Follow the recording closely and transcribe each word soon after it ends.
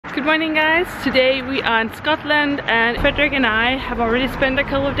Good morning guys, today we are in Scotland and Frederick and I have already spent a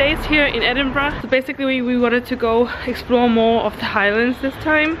couple of days here in Edinburgh. So basically we wanted to go explore more of the Highlands this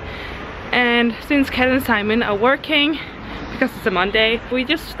time, and since Kat and Simon are working because it's a Monday, we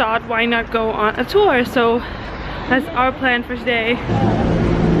just thought why not go on a tour. So that's our plan for today.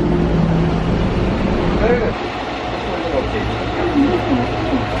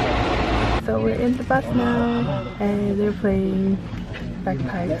 So we're in the bus now and they're playing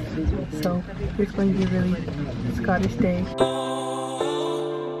bagpipes, so it's going to be a really Scottish day.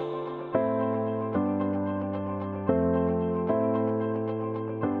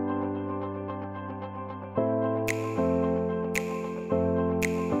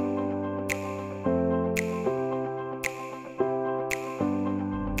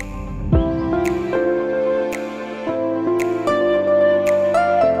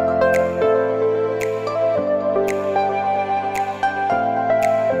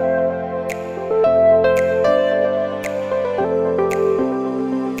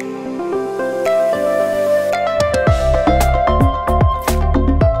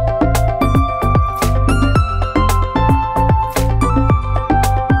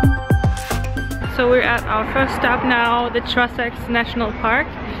 So we're at our first stop now, the Trossachs National Park,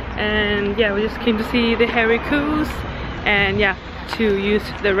 and yeah, we just came to see the hairy coos and yeah, to use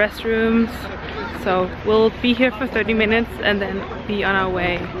the restrooms. So we'll be here for 30 minutes and then be on our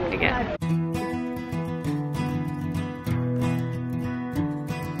way again.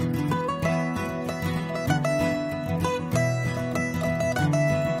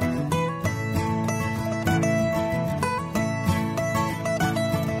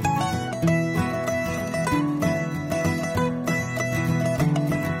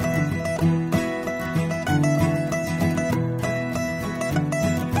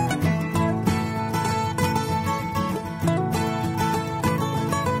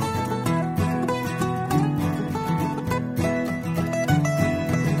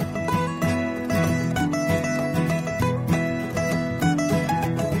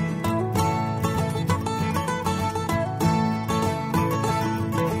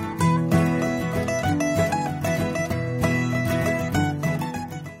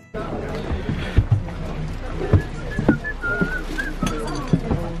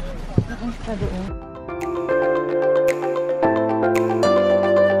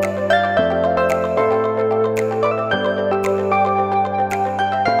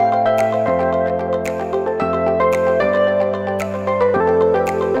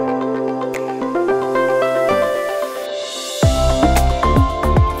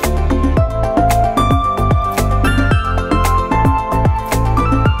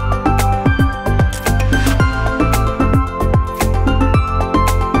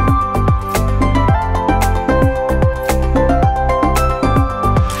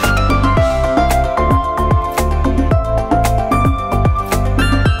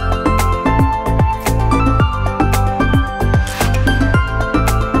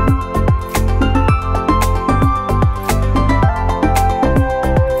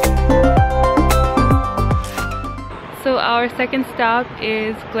 Our second stop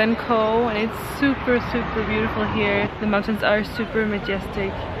is Glencoe, and it's super beautiful here. The mountains are super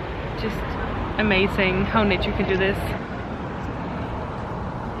majestic, just amazing how nature can do this.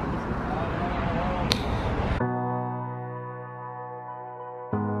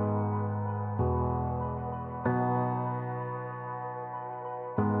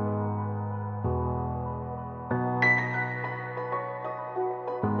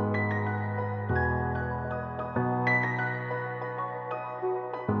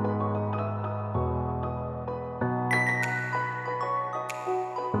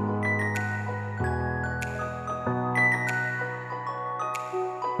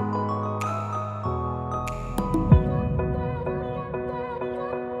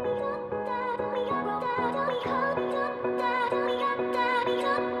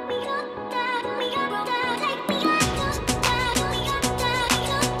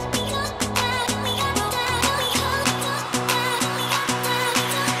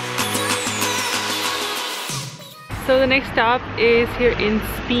 So the next stop is here in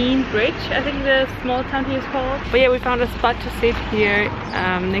Speen Bridge, I think the small town here is called. But yeah, we found a spot to sit here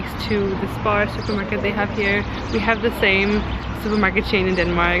next to the Spar supermarket they have here. We have the same supermarket chain in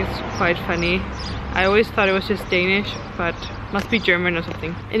Denmark. It's quite funny. I always thought it was just Danish, but must be German or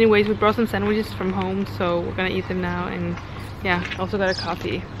something. Anyways, we brought some sandwiches from home, so we're gonna eat them now, and yeah, also got a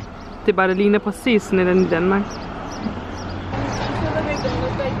coffee. Det bare ligner præcis sådan den i Danmark.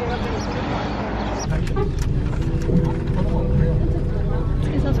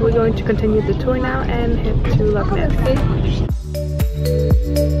 So we're going to continue the tour now and head to Loch Ness.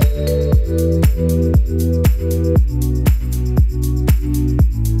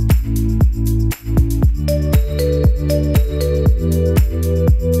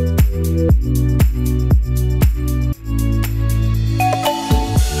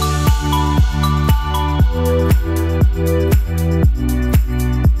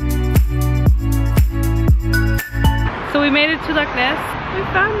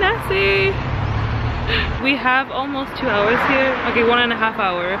 we have almost 2 hours here. Okay, 1.5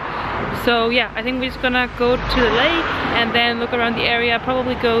 hours. So yeah, I think we're just gonna go to the lake and then look around the area,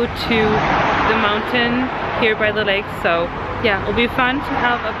 probably go to the mountain here by the lake. So yeah, it'll be fun to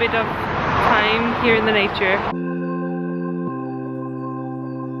have a bit of time here in the nature.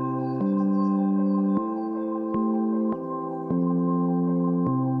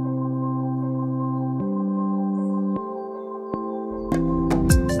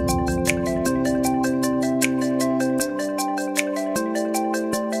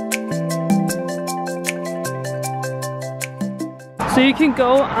 So you can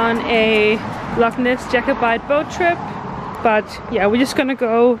go on a Loch Ness Jacobite boat trip, but yeah, we're just gonna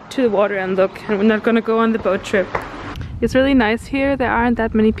go to the water and look, and we're not gonna go on the boat trip. It's really nice here, there aren't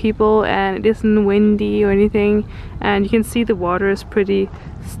that many people and it isn't windy or anything, and you can see the water is pretty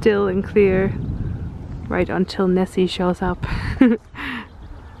still and clear right until Nessie shows up.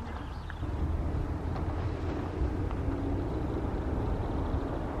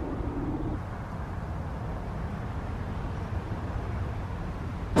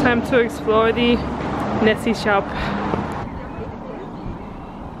 Time to explore the Nessie shop.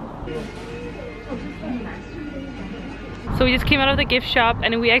 So we just came out of the gift shop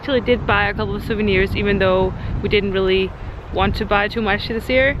and we actually did buy a couple of souvenirs, even though we didn't really want to buy too much this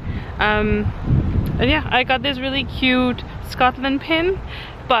year. And yeah, I got this really cute Scotland pin,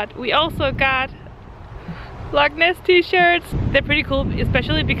 but we also got Loch Ness t-shirts. They're pretty cool,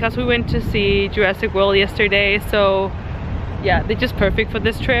 especially because we went to see Jurassic World yesterday, so yeah, they're just perfect for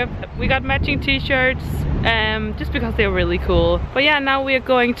this trip. We got matching t-shirts just because they're really cool. But yeah, now we are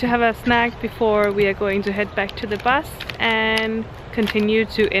going to have a snack before we are going to head back to the bus and continue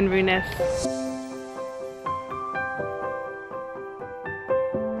to Inverness.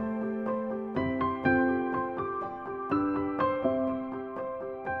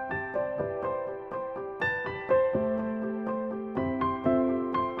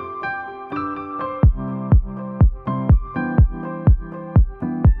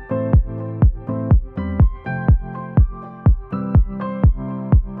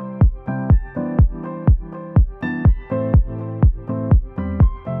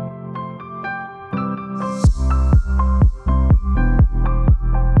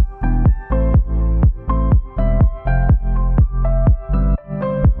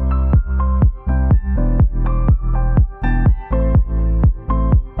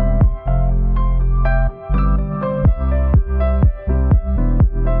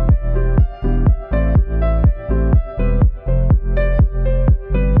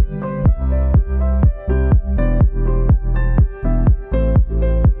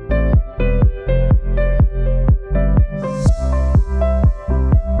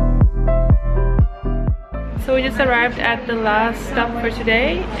 So we just arrived at the last stop for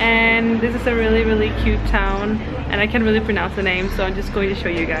today, and this is a really cute town, and I can't really pronounce the name, so I'm just going to show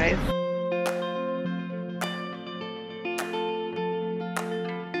you guys.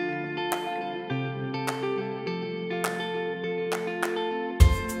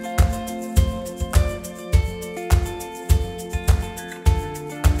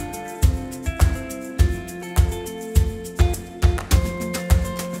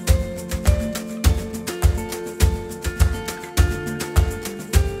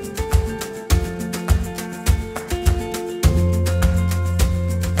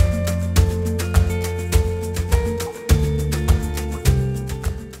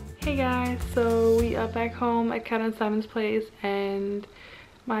 So we are back home at Cat and Simon's place and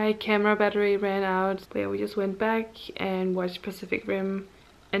my camera battery ran out. But yeah, we just went back and watched Pacific Rim,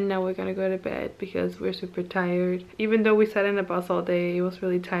 and now we're gonna go to bed because we're super tired. Even though we sat in the bus all day, it was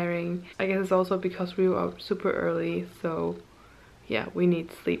really tiring. I guess it's also because we were up super early, so yeah, we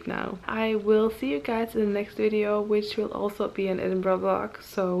need sleep now. I will see you guys in the next video, which will also be an Edinburgh vlog,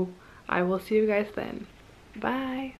 so I will see you guys then. Bye!